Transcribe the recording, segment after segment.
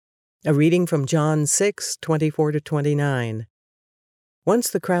A reading from John 6:24-29.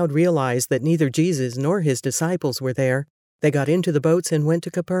 Once the crowd realized that neither Jesus nor his disciples were there, they got into the boats and went to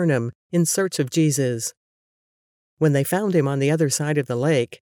Capernaum in search of Jesus. When they found him on the other side of the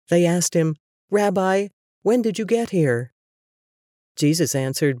lake, they asked him, "Rabbi, when did you get here?" Jesus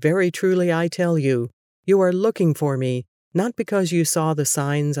answered, "Very truly I tell you, you are looking for me, not because you saw the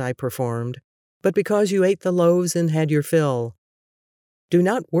signs I performed, but because you ate the loaves and had your fill. Do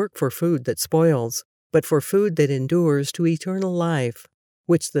not work for food that spoils, but for food that endures to eternal life,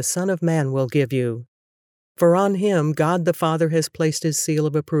 which the Son of Man will give you. For on him God the Father has placed his seal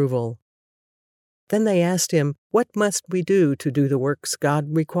of approval." Then they asked him, "What must we do to do the works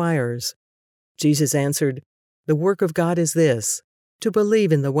God requires?" Jesus answered, "The work of God is this, to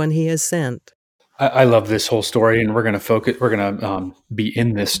believe in the one he has sent." I love this whole story, and we're going to focus. We're going to be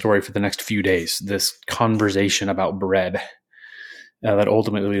in this story for the next few days. This conversation about bread that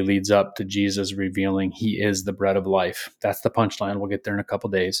ultimately leads up to Jesus revealing he is the bread of life. That's the punchline. We'll get there in a couple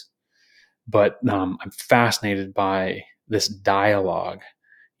days. But I'm fascinated by this dialogue.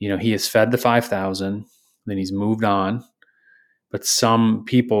 He has fed the 5,000, then he's moved on, but some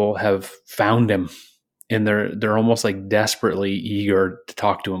people have found him, and they're almost like desperately eager to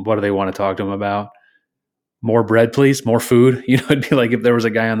talk to him. What do they want to talk to him about? More bread, please. More food. It'd be like if there was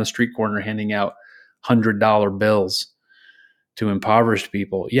a guy on the street corner handing out $100 bills to impoverished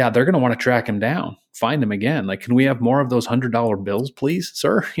people. Yeah, they're going to want to track him down, find him again. Like, can we have more of those $100 bills, please,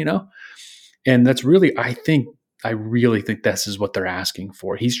 sir? And that's really, I really think this is what they're asking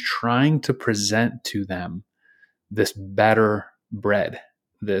for. He's trying to present to them this better bread,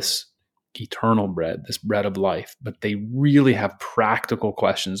 this eternal bread, this bread of life, but they really have practical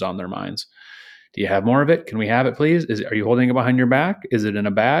questions on their minds. Do you have more of it? Can we have it, please? Are you holding it behind your back? Is it in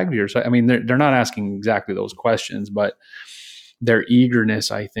a bag? They're not asking exactly those questions, but their eagerness,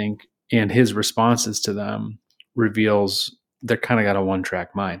 I think, and his responses to them reveals they're kind of got a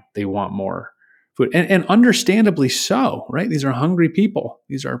one-track mind. They want more food, and understandably so, right? These are hungry people.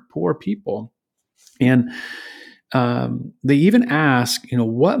 These are poor people, and they even ask,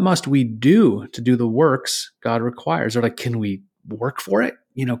 what must we do to do the works God requires? They're like, can we work for it?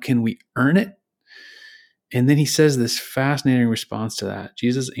 Can we earn it? And then he says this fascinating response to that.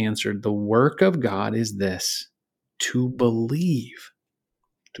 Jesus answered, "The work of God is this, to believe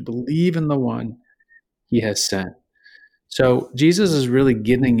in the one he has sent." So Jesus is really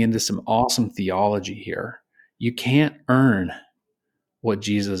getting into some awesome theology here. You can't earn what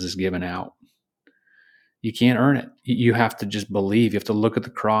Jesus is giving out. You can't earn it. You have to just believe. You have to look at the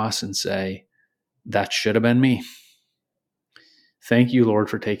cross and say, that should have been me. Thank you, Lord,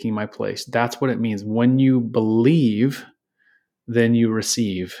 for taking my place. That's what it means. When you believe, then you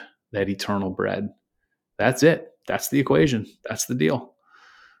receive that eternal bread. That's it. That's the equation. That's the deal.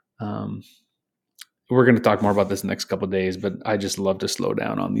 We're going to talk more about this in the next couple of days, but I just love to slow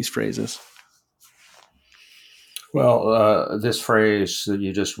down on these phrases. Well, this phrase that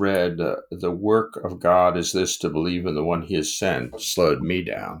you just read, the work of God is this, to believe in the one he has sent, slowed me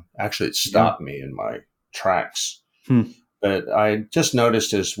down. Actually, it stopped me in my tracks. But I just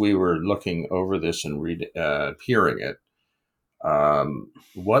noticed as we were looking over this and hearing it,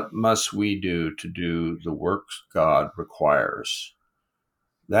 what must we do to do the works God requires?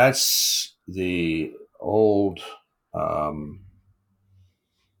 That's the old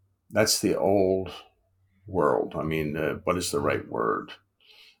world. What is the right word?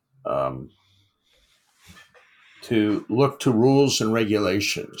 To look to rules and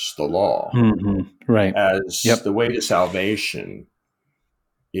regulations, the law, right, as the way to salvation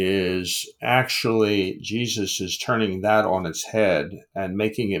is actually Jesus is turning that on its head and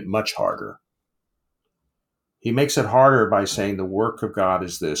making it much harder. He makes it harder by saying the work of God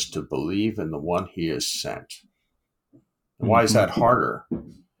is this, to believe in the one he has sent. And why is that harder?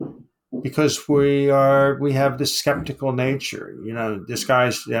 Because we have this skeptical nature.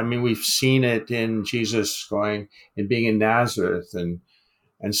 We've seen it in Jesus going and being in Nazareth and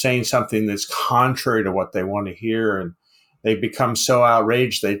saying something that's contrary to what they want to hear. And they become so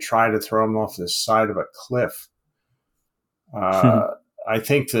outraged, they try to throw him off the side of a cliff. I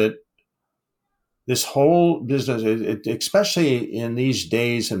think that this whole business, especially in these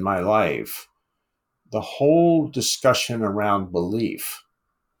days in my life, the whole discussion around belief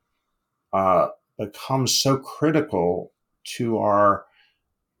becomes so critical to our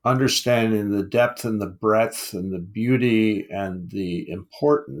understanding the depth and the breadth and the beauty and the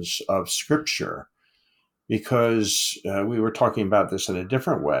importance of Scripture. Because we were talking about this in a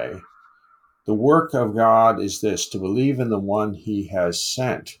different way. The work of God is this, to believe in the one he has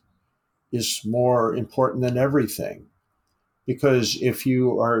sent is more important than everything. because if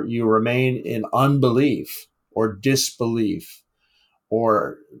you remain in unbelief or disbelief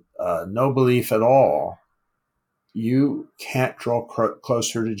or no belief at all, you can't draw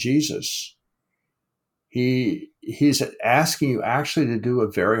closer to Jesus. He's asking you actually to do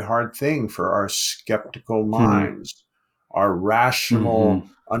a very hard thing for our skeptical minds, our rational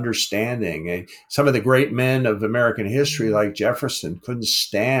understanding. And some of the great men of American history, like Jefferson, couldn't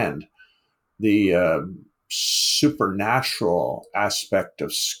stand the supernatural aspect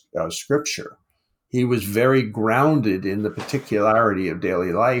of Scripture. He was very grounded in the particularity of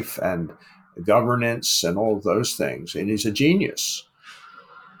daily life and governance and all of those things. And he's a genius.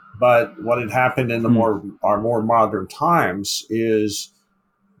 But what had happened in our more modern times is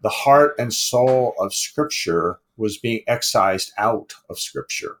the heart and soul of Scripture was being excised out of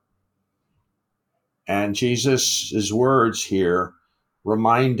Scripture. And Jesus' words here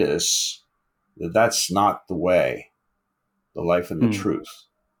remind us that that's not the way, the life and the truth,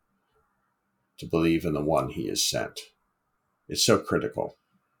 to believe in the one he has sent. It's so critical.